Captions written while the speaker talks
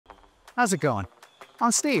How's it going?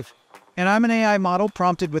 I'm Steve. And I'm an AI model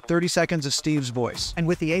prompted with 30 seconds of Steve's voice. And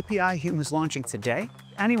with the API Hume is launching today,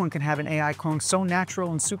 anyone can have an AI clone so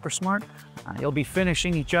natural and super smart, you'll be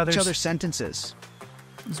finishing each other's sentences.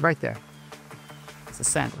 It's right there. It's a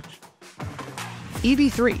sandwich.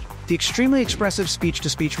 EV3, the extremely expressive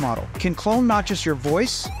speech-to-speech model, can clone not just your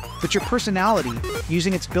voice, but your personality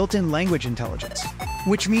using its built-in language intelligence,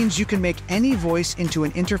 which means you can make any voice into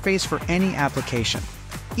an interface for any application.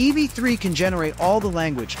 EV3 can generate all the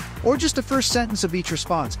language, or just the first sentence of each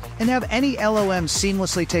response, and have any LLM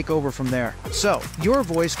seamlessly take over from there. So, your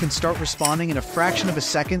voice can start responding in a fraction of a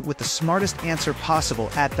second with the smartest answer possible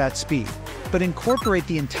at that speed. But incorporate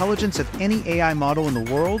the intelligence of any AI model in the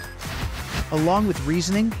world, along with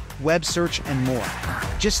reasoning, web search, and more.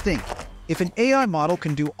 Just think, if an AI model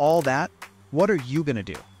can do all that, what are you gonna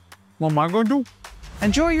do? What am I gonna do?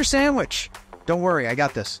 Enjoy your sandwich! Don't worry, I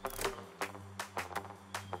got this.